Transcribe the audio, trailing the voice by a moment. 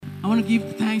I want to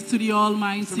give thanks to the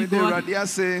Almighty God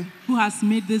who has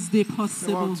made this day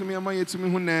possible. I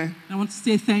want to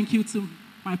say thank you to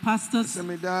my pastors. God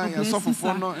bless you,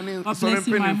 sir. God bless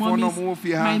you, my mommies,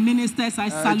 my ministers. I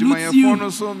salute you. And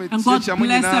God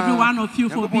bless every one of you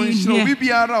for being here.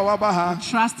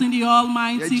 Trusting the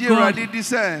Almighty God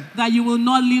that you will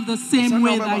not live the same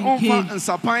way that you came.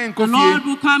 The Lord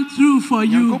will come through for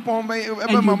you. And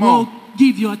you will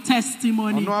give your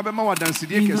testimony in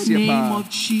the name of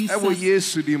Jesus.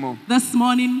 This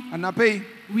morning,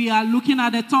 we are looking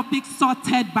at the topic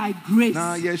sorted by grace.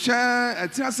 I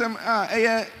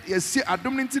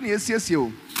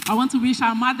want to wish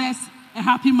our mothers a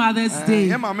happy Mother's Day.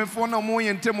 Happy Mother's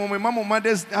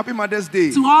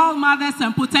Day. To all mothers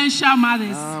and potential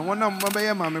mothers.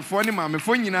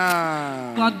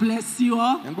 God bless you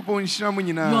all.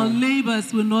 Your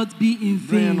labors will not be in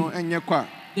vain.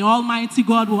 The Almighty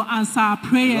God will answer our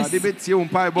prayers in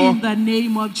the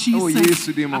name of Jesus.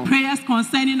 Our prayers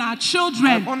concerning our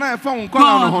children,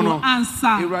 God will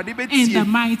answer in the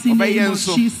mighty name of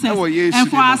Jesus. And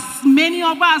for as many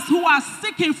of us who are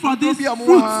seeking for this fruit,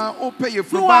 who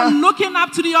are looking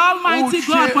up to the Almighty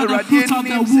God for the fruit of the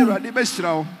womb,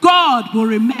 God will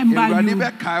remember you.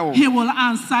 He will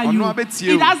answer you.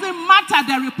 It doesn't matter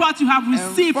the report you have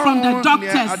received from the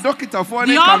doctors.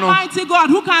 The Almighty God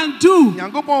who can do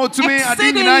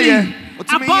exceedingly,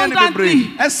 abundantly,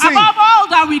 above all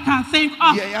that we can think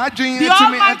of. The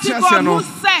Almighty God who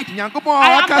said,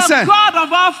 I am the God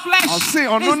of all flesh. Is there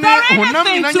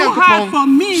anything too hard for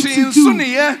me to do?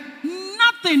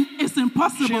 Nothing is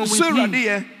impossible with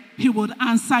me. He would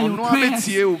answer your prayers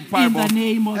in the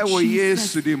name of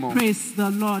Jesus. Praise the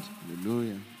Lord.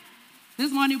 Hallelujah.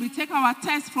 This morning we take our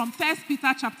text from 1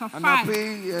 Peter chapter 5. Verse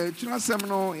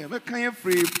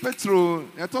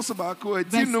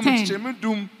 10.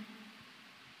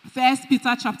 1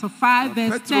 Peter chapter 5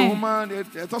 verse 10.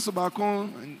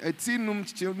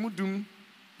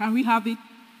 Can we have it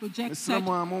projected?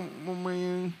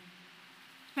 1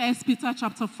 Peter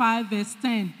chapter 5 verse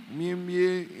 10.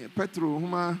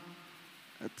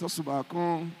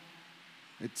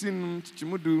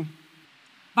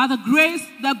 By the grace,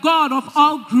 the God of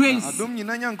all grace,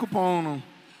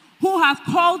 who hath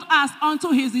called us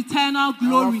unto his eternal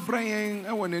glory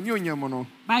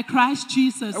by Christ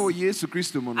Jesus.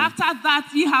 After that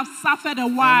ye have suffered a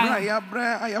while,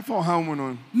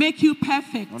 make you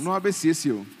perfect,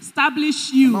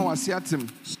 establish you,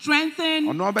 strengthen,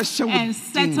 and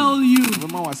settle you.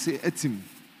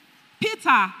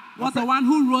 Peter was the one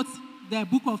who wrote the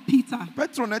book of Peter.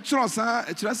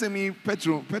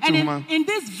 And in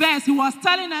this verse, he was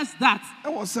telling us that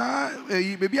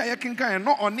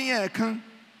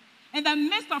in the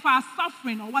midst of our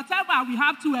suffering or whatever we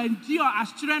have to endure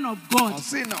as children of God,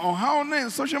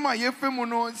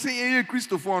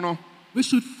 we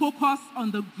should focus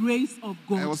on the grace of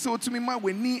God.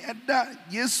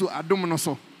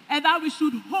 And that we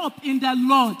should hope in the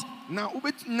Lord.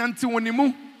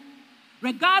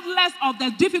 Regardless of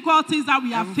the difficulties that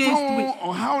we are faced with.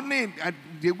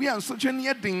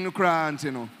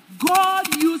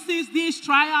 God uses these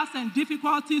trials and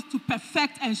difficulties to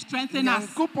perfect and strengthen us.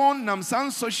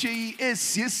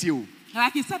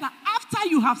 Like he said, that after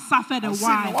you have suffered a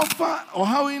while,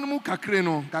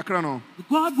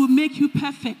 God will make you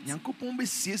perfect.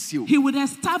 He will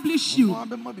establish you.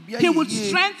 He will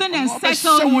strengthen and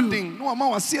settle you.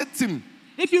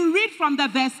 If you read from the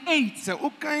verse 8,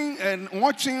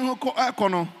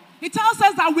 it tells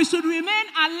us that we should remain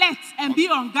alert and be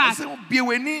on guard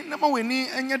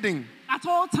at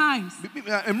all times.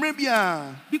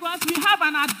 Because we have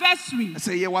an adversary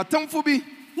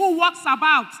who walks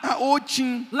about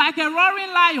like a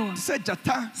roaring lion,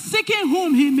 seeking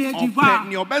whom he may devour.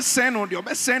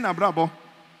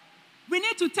 We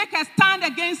need to take a stand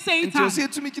against Satan and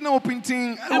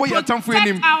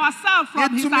protect ourselves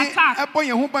from his attack.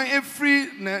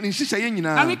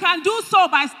 And we can do so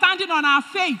by standing on our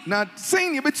faith.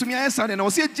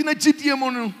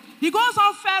 He goes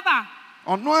on further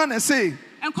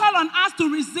and call on us to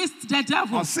resist the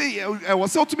devil,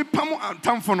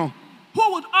 who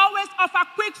would always offer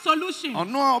quick solutions.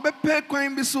 And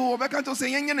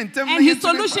his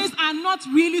solutions are not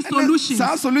really solutions.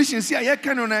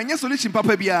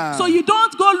 So you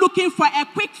don't go looking for a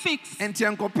quick fix. Put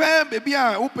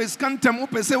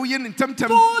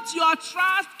your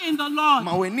trust in the Lord.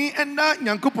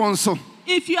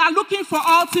 If you are looking for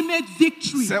ultimate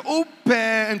victory.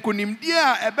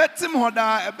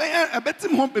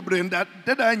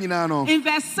 In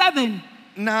verse 7,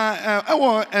 he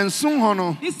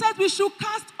said we should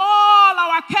cast all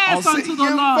all our cares unto the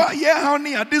Lord.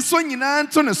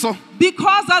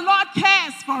 Because the Lord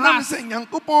cares for us.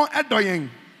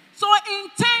 So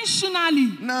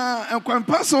intentionally,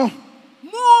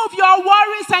 move your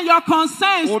worries and your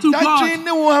concerns to God.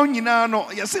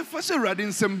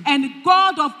 And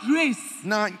God of grace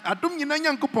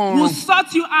will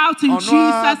sort you out in Jesus'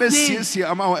 name.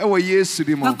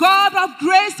 The God of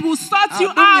grace will sort you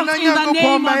out in the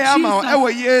name of Jesus.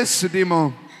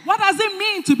 What does it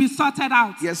mean to be sorted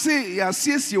out?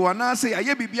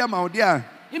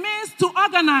 It means to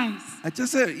organize, to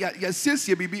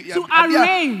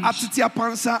arrange, to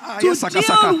deal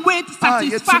with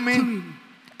satisfactorily.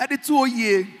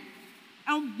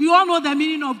 And we all know the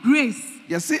meaning of grace.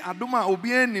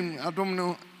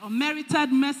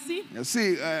 Unmerited mercy,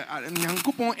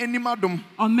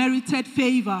 unmerited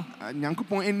favor. And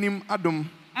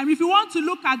if you want to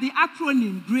look at the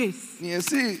acronym GRACE,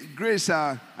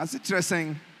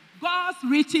 God's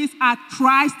riches at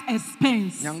Christ's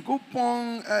expense.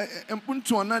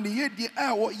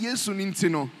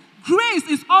 Grace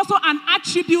is also an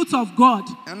attribute of God.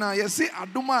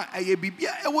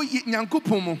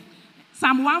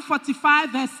 Psalm 145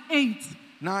 verse 8.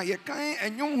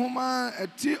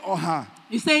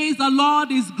 It says the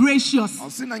Lord is gracious.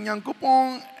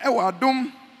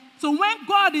 So when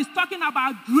God is talking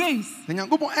about grace,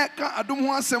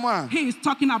 He is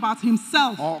talking about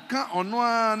Himself.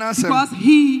 Because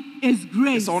He is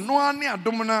grace. And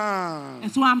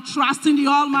so I'm trusting the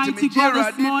Almighty God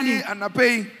this morning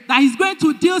that He's going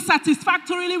to deal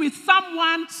satisfactorily with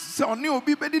someone,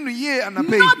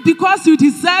 not because you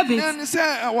deserve it,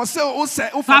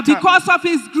 but because of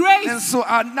His grace.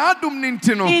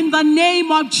 In the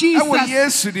name of Jesus,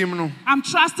 I'm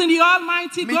trusting the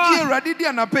Almighty God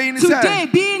today,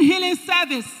 being healing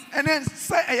service.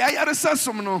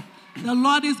 The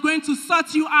Lord is going to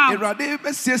sort you out.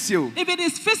 If it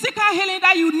is physical healing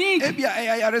that you need,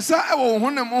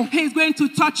 He is going to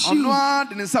touch you. If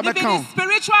it is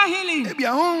spiritual healing,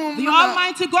 the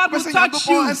Almighty God will touch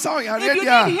you. If you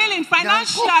need healing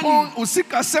financially,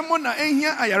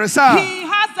 He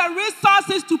has the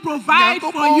resources to provide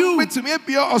for you.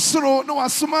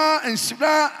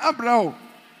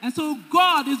 And so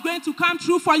God is going to come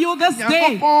through for you this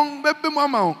day.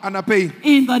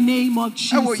 In the name of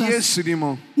Jesus.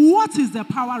 What is the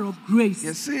power of grace?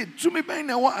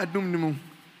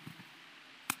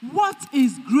 What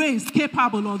is grace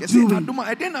capable of doing?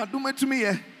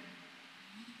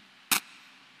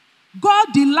 God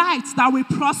delights that we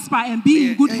prosper and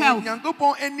be in good health.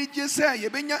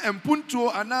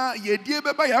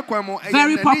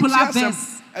 Very popular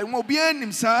verse. 3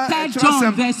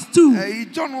 John verse 2.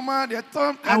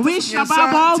 I wish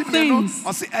above all things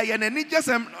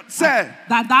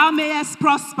that thou mayest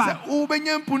prosper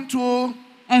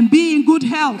and be in good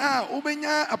health,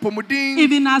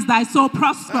 even as thy soul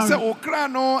prospers.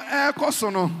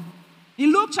 In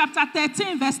Luke chapter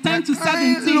 13, verse 10 to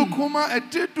 17,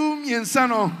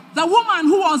 the woman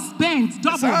who was bent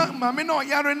double and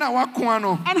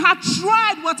had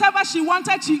tried whatever she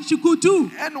wanted she could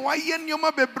do,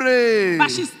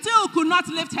 but she still could not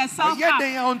lift herself up. But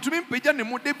when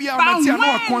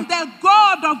the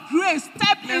God of grace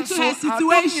stepped into her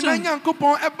situation,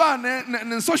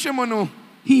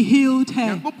 He healed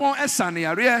her.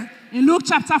 In Luke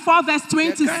chapter 4 verse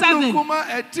 27, there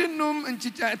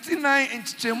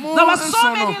were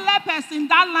so many lepers in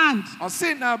that land.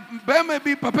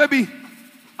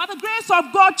 But the grace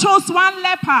of God chose one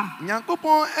leper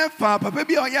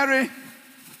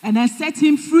and then set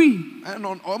him free.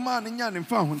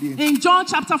 In John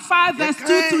chapter 5 verse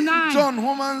 2 to 9,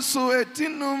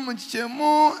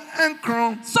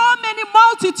 so many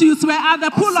multitudes were at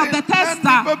the pool of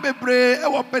Bethesda.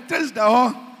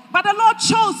 But the Lord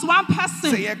chose one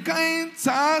person.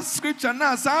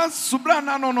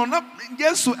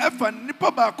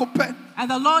 And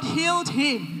the Lord healed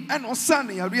him.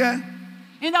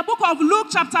 In the book of Luke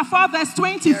chapter 4 verse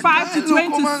 25 to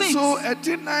 26,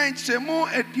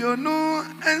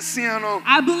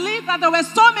 I believe that there were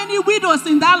so many widows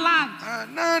in that land.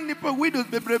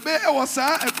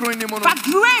 But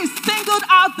grace singled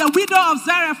out the widow of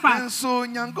Zarephath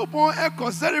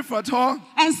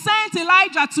and sent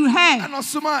Elijah to her.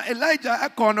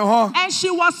 And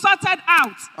she was sorted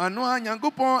out.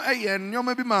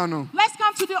 Let's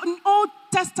come to the Old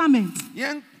Testament.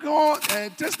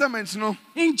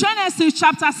 In Genesis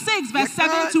chapter 6, verse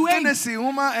 7 to 8,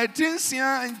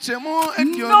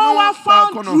 Noah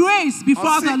found grace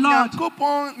before the Lord.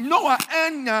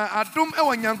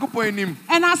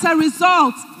 And as a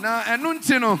result,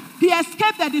 he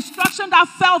escaped the destruction that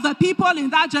fell the people in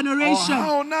that generation.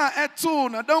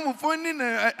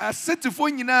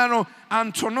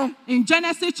 In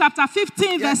Genesis chapter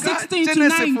 15, verse 16 to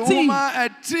 19,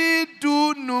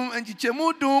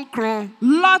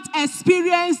 Lot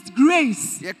experienced grace.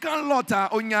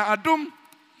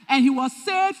 And he was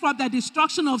saved from the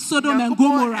destruction of Sodom and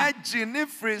Gomorrah.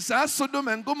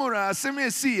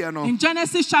 In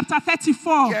Genesis chapter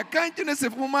 34,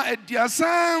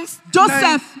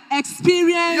 Joseph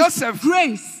experienced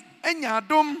grace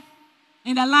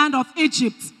in the land of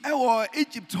Egypt.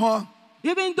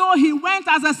 Even though he went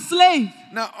as a slave,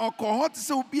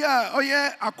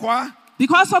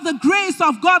 because of the grace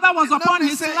of God that was upon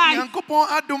his life,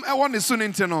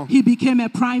 he became a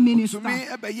prime minister.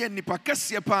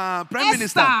 Esther,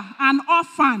 an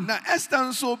orphan,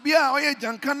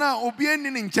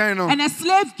 and a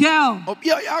slave girl,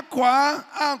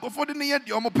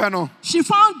 she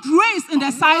found grace in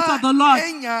the sight of the Lord.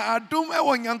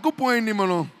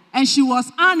 And she was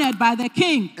honored by the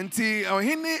king. And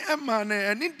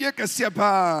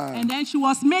then she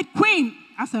was made queen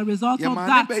as a result of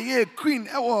that.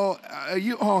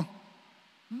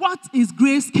 What is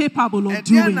grace capable of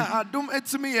doing?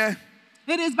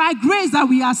 It is by grace that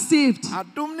we are saved.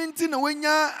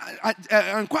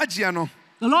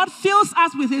 The Lord fills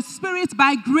us with His Spirit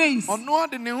by grace.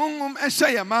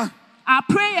 Our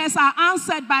prayers are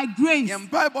answered by grace.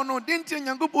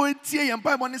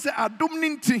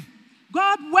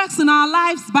 God works in our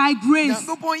lives by grace.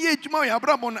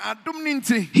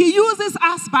 He uses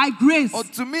us by grace.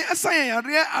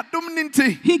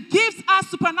 He gives us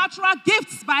supernatural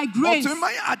gifts by grace.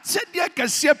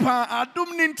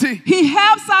 He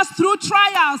helps us through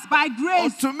trials by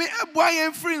grace.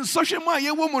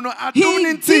 He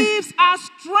gives us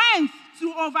strength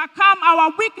to overcome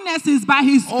our weaknesses by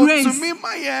His grace.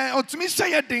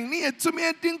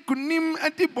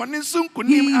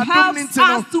 He helps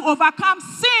us to overcome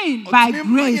sin by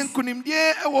grace.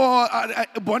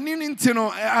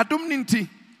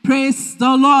 Praise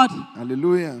the Lord.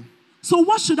 Hallelujah. So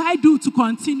what should I do to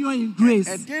continue in grace?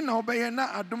 If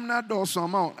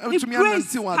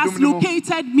grace has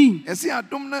located me,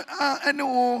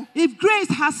 if grace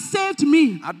has saved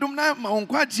me,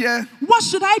 what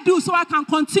should I do so I can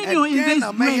continue in this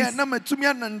grace?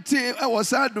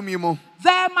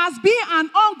 There must be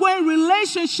an ongoing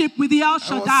relationship with the El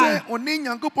Shaddai.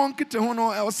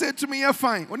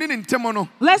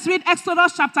 Let's read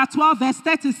Exodus chapter 12, verse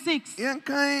 36.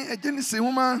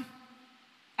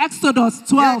 Exodus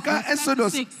 12, verse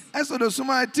 36.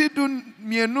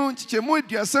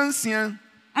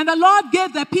 And the Lord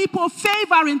gave the people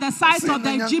favor in the sight of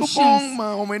the Egyptians,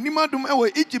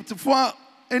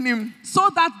 so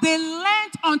that they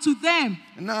lent unto them.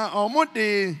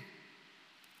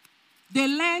 They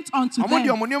lent unto them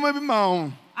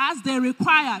as they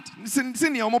required,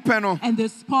 and they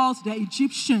spoiled the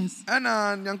Egyptians.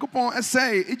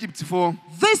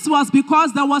 This was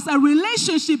because there was a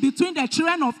relationship between the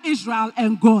children of Israel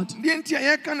and God.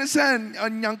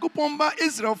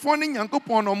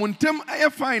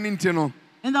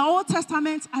 In the Old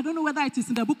Testament, I don't know whether it is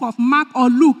in the book of Mark or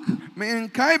Luke,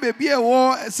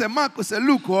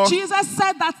 Jesus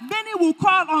said that many will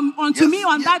call unto me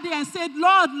on that day and said,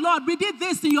 Lord, Lord, we did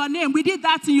this in your name, we did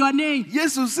that in your name.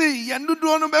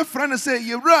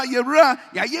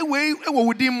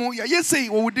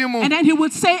 And then he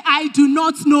would say, I do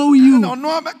not know you.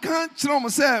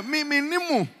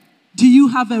 Do you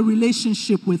have a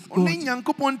relationship with God?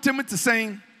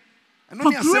 For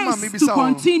grace to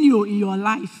continue in your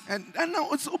life,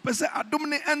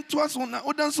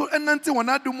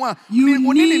 you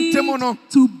need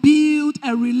to build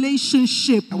a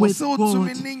relationship with God.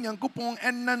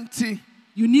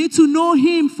 You need to know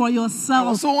Him for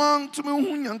yourself.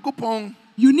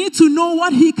 You need to know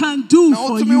what He can do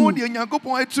for you.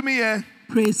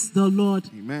 Praise the Lord.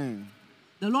 Amen.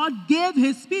 The Lord gave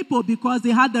His people because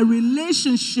they had a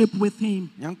relationship with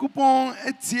Him. And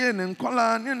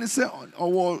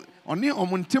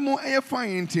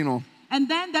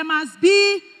then there must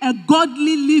be a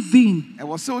godly living.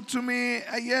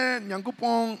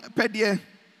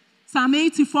 Psalm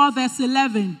 84 verse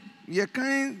 11.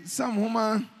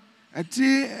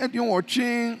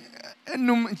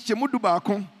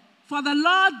 For the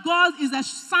Lord God is a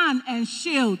sun and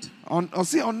shield.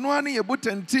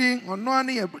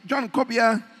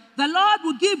 The The Lord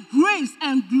will give grace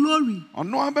and glory.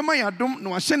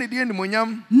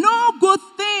 No good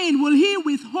thing will he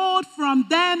withhold from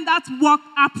them that walk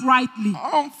uprightly.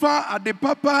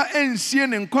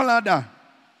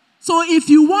 So if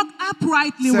you walk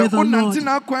uprightly with the Lord,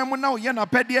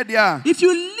 if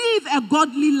you live a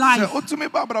godly life, if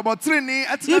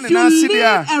you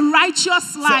live a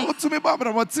righteous life,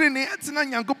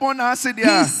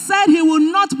 he said he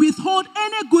will not withhold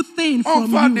any good thing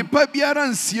from you.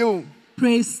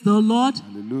 Praise the Lord.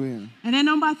 Hallelujah. And then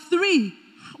number 3,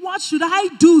 what should I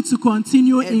do to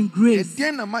continue in grace?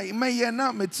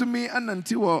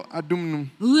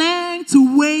 Learn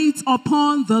to wait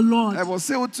upon the Lord. Isaiah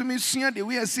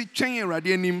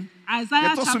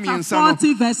chapter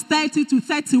 40 verse 30 to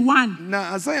 31.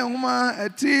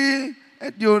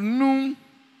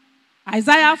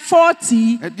 Isaiah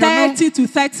 40, 30 to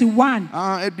 31.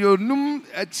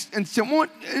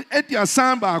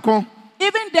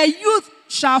 Even the youth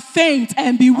shall faint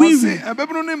and be weary,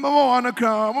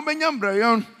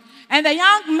 and the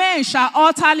young men shall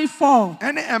utterly fall.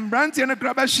 Verse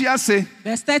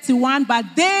 31, but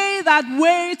they that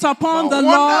wait upon the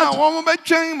Lord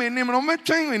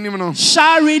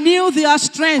shall renew their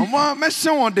strength.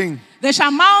 They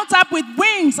shall mount up with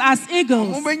wings as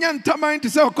eagles.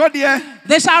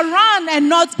 They shall run and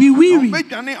not be weary.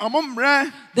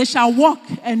 They shall walk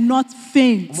and not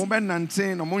faint.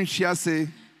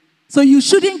 So you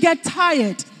shouldn't get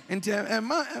tired. When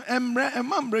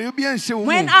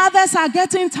others are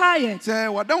getting tired,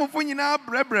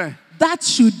 that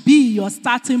should be your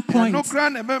starting point.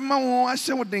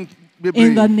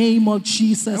 In the name of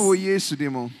Jesus.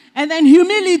 And then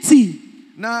humility.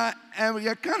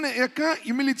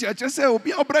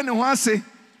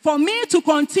 For me to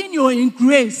continue in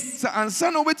grace, I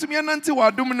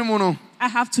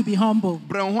have to be humble.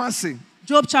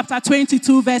 Job chapter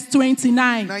 22 verse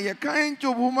 29. It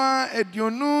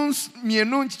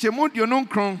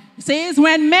says,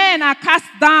 when men are cast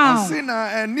down,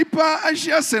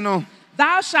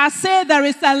 thou shalt say there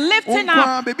is a lifting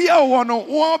up,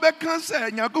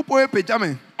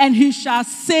 and he shall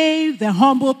save the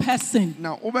humble person.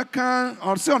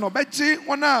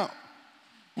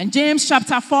 And James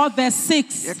chapter 4 verse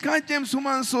 6.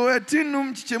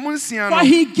 For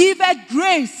he giveth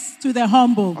grace to the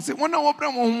humble.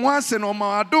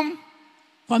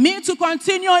 For me to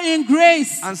continue in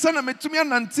grace, I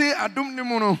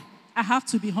have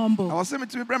to be humble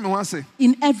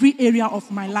in every area of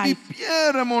my life.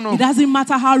 It doesn't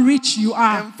matter how rich you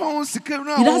are. It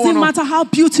doesn't matter how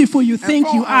beautiful you think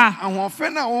you are.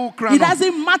 It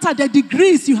doesn't matter the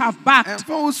degrees you have backed.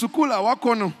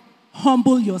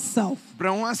 Humble yourself,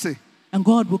 and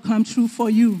God will come true for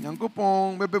you.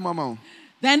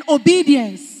 Then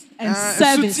obedience and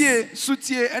service.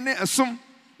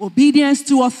 Obedience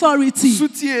to authority.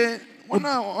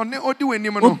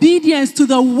 Obedience to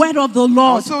the word of the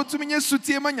Lord.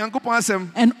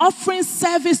 And offering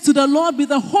service to the Lord with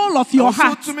the whole of your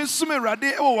heart.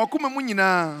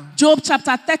 Job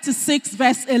chapter 36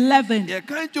 verse 11.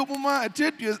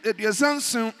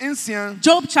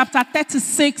 Job chapter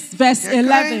 36 verse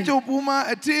 11.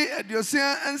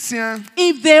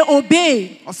 If they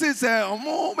obey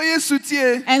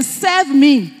and serve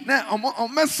me,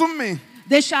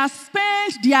 they shall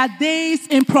spend their days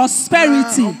in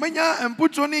prosperity. If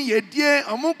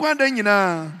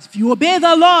you obey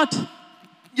the Lord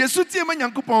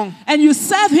and you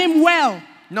serve him well,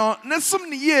 not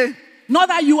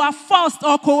that you are forced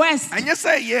or coerced, but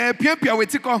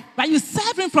you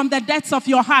serve him from the depths of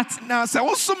your heart,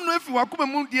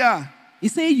 he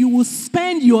said you will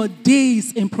spend your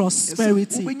days in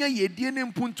prosperity.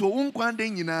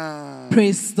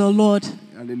 Praise the Lord.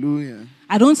 Hallelujah.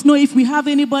 I don't know if we have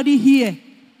anybody here.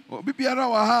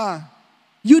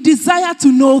 You desire to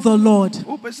know the Lord,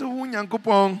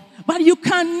 but you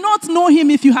cannot know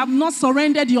him if you have not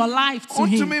surrendered your life to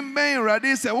him.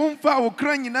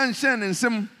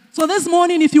 So this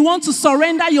morning, if you want to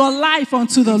surrender your life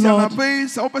unto the Lord,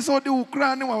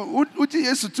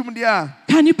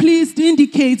 can you please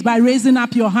indicate by raising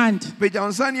up your hand?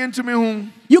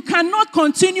 You cannot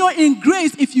continue in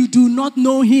grace if you do not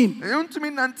know him. Because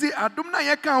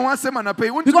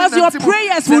your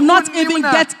prayers will not even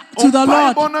get to the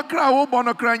Lord.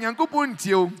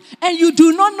 And you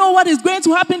do not know what is going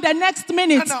to happen the next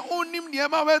minute.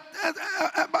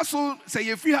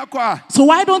 So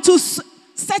why don't you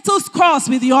set settles scores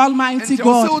with the Almighty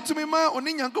God.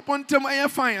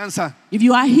 If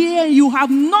you are here and you have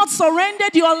not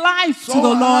surrendered your life to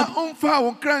the Lord,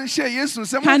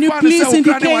 can you please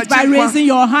indicate by raising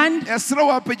your hand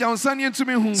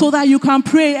so that you can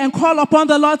pray and call upon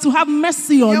the Lord to have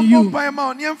mercy on you?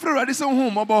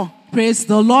 Praise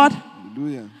the Lord.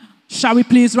 Hallelujah. Shall we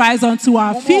please rise onto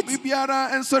our feet?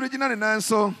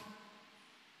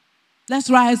 Let's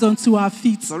rise onto our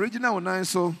feet.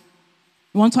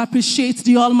 We want to appreciate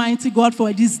the Almighty God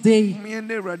for this day.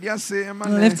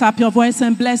 Lift up your voice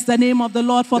and bless the name of the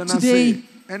Lord for today.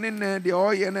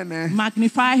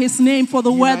 Magnify his name for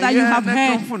the word that you have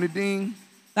heard.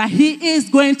 That he is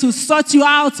going to sort you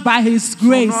out by his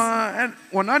grace.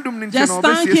 Just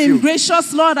thank him.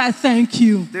 Gracious Lord, I thank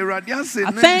you.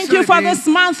 I thank you for this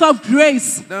month of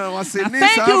grace. I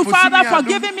thank you, Father, for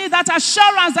giving me that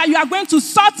assurance that you are going to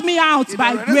sort me out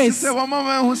by grace.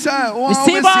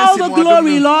 Receive all the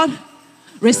glory, Lord.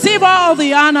 Receive all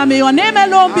the honor. May your name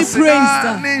alone be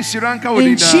praised.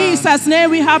 In Jesus' name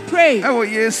we have prayed.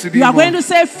 You are going to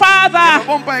say, Father.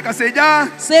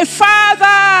 Say,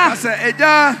 Father.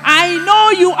 I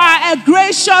know you are a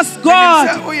gracious God.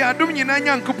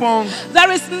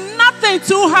 There is nothing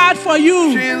too hard for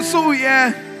you.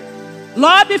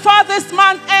 Lord, before this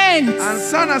month ends, give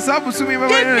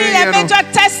me a major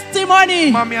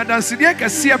testimony.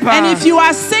 And if you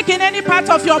are sick in any part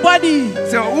of your body,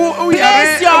 place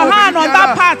your hand on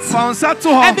that part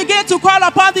and begin to call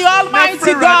upon the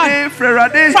Almighty God.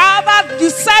 Father, you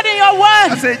said in your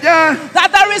word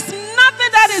that there is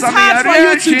nothing that is hard for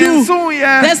you to do.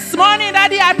 This morning,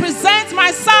 Daddy, I present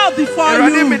myself before you.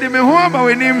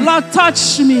 Lord,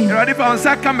 touch me.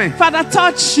 Father,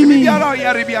 touch me.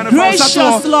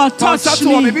 Gracious Lord, touch me.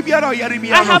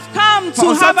 I have come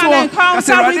to have an encounter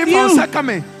with you.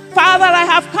 Father, I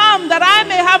have come that I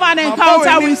may have an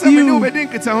encounter with you.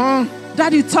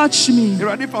 Daddy, touch me.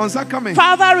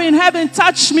 Father in heaven,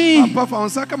 touch me.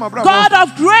 God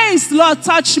of grace, Lord,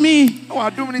 touch me.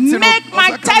 Make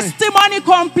my testimony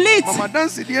complete.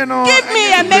 Give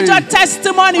me a major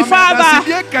testimony, Father,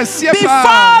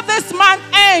 before this month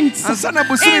ends. In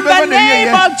the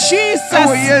name of Jesus.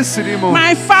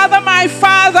 My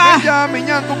Father,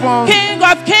 King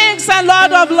of kings and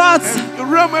Lord of lords.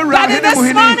 Daddy, this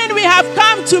morning we have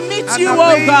come to meet you,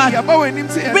 oh God.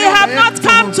 We have not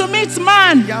come to meet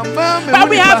man, but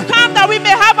we have come that we may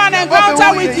have an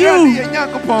encounter with you.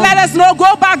 Let us not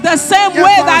go back the same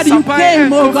way that you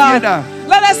came, oh God.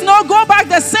 Let us not go back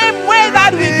the same way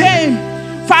that we came.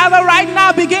 Father, right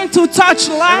now begin to touch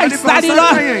lives, Daddy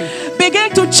Lord. Begin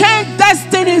to change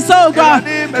destinies, oh God.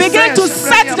 Begin to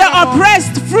set the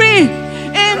oppressed free.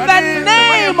 In the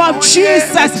name of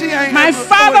Jesus, my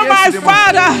Father,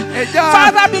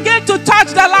 Father, begin to touch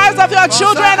the lives of your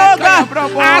children, oh God.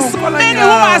 As many who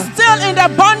are still in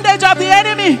the bondage of the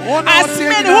enemy, as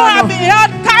many who have been held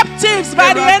captives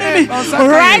by the enemy,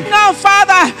 right now,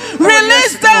 Father,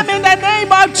 release them in the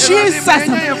name of Jesus.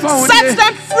 Set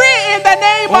them free in the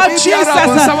name of Jesus.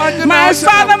 My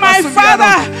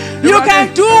Father, you can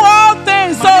do all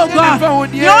things, oh God.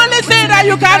 The only thing that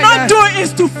you cannot do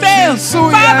is to fail.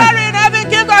 Father in heaven,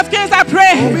 King of kings, I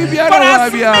pray for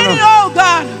as many, oh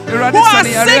God, who are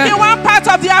sick in one part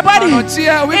of their body. In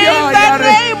the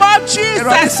name of Jesus,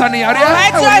 let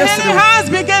your healing hands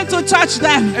begin to touch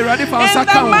them. In the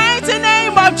mighty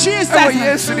name of Jesus.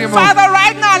 Father,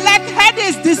 right now, let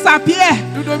headaches disappear.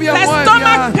 Let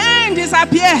stomach pain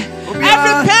disappear.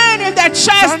 Every pain in the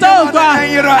chest, oh God.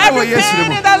 Every pain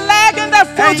in the leg and the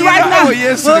foot right now.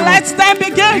 Let them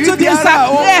begin to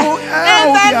disappear.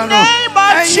 In the name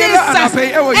of Jesus.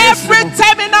 Every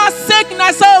terminal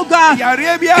sickness, oh God.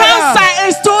 Cancer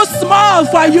is too small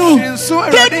for you.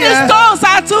 Kidney stones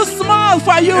are too small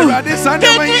for you.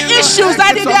 Kidney issues,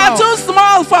 Daddy, they are too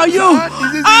small for you.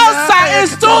 Ulcer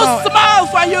is too small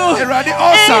for you. In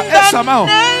the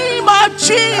name of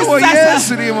Jesus.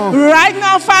 Right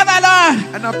now, Father Lord,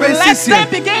 let them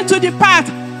begin to depart.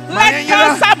 Let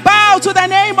cancer bow to the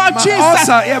name of Jesus.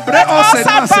 Let ulcer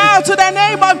bow to the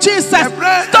name of Jesus.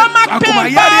 Stomach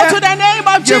pain bow to the name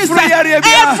of Jesus.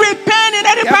 Every pain in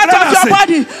any part of your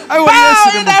body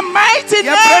bow in the mighty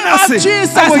name of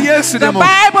Jesus. The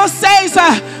Bible says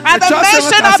at the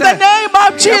mention of the name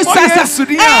of Jesus,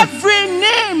 every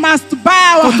knee must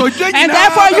bow. And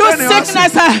therefore you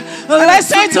sickness,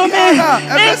 listen to me.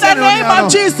 In the name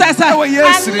of Jesus,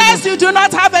 unless you do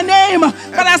not have a name,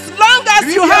 but as long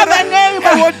as you have a name,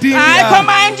 I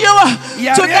command you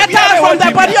to get out from the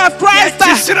body of Christ. In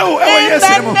the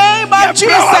name of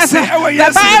Jesus.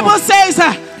 The Bible says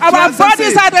our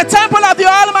bodies are the temple of the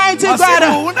Almighty God.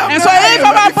 And so if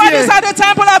our bodies are the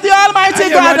temple of the Almighty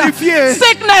God.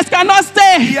 Sickness cannot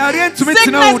stay.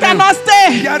 Sickness cannot stay.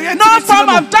 No form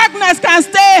of darkness can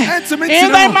stay.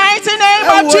 In the mighty name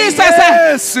of Jesus,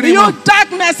 you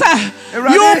darkness,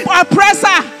 you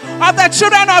oppressor of the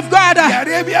children of God,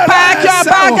 pack your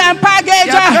bag and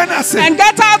package and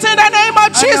get out in the name of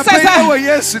Jesus.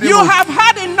 You have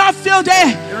had enough field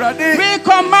day. We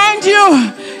command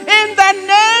you in the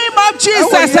name of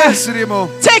Jesus.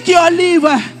 Take your leave.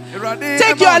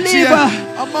 Take your leave.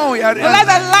 Let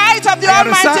the light of the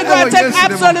Almighty God take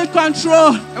absolute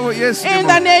control in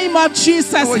the name of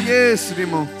Jesus.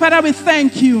 Father, we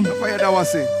thank you.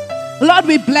 Lord,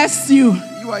 we bless you.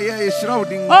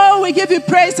 Oh, we give you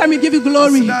praise and we give you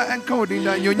glory.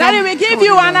 Daddy, we give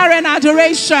you honor and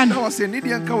adoration.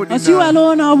 Because you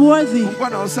alone are worthy.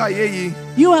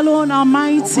 You alone are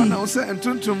mighty.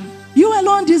 You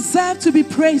alone deserve to be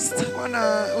praised.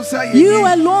 You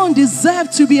alone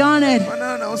deserve to be honored.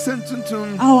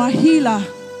 Our healer,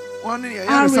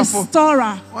 our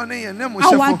restorer,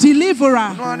 our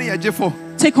deliverer.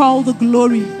 Take all the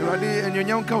glory.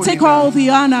 Take all the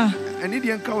honor.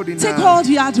 Take all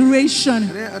the adoration.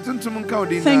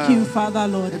 Thank you, Father,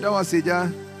 Lord.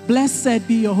 Blessed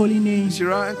be your holy name.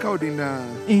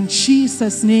 In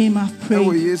Jesus' name I've prayed.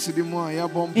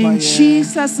 In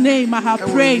Jesus' name I have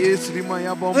prayed.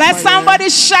 Let somebody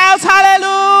shout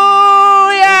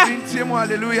hallelujah.